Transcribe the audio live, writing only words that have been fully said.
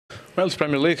Well, it's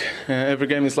Premier League. Every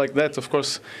game is like that. Of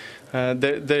course,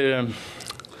 their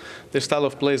style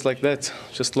of play is like that.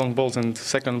 Just long balls and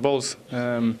second balls.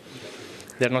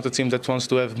 They're not a team that wants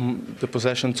to have the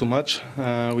possession too much.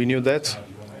 We knew that.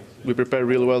 We prepared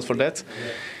really well for that.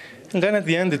 And then at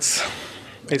the end, it's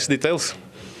details.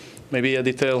 Maybe a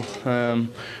detail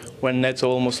when Neto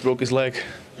almost broke his leg,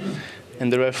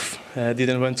 and the ref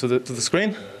didn't went to the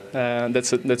screen.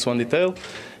 That's one detail.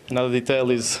 Another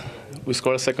detail is we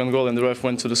scored a second goal and the ref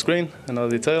went to the screen. Another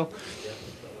detail.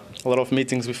 A lot of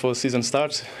meetings before the season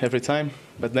starts every time.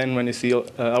 But then when you see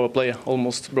our player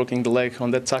almost breaking the leg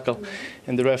on that tackle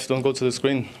and the ref don't go to the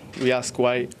screen, we ask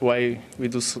why we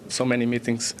do so many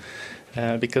meetings.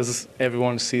 Because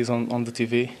everyone sees on the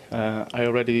TV. I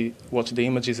already watched the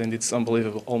images and it's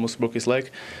unbelievable. Almost broke his leg,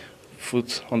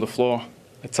 foot on the floor,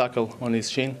 a tackle on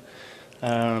his shin.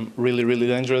 Really, really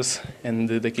dangerous, and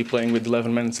they keep playing with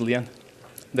 11 men until the end.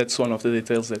 That's one of the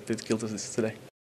details that killed us today.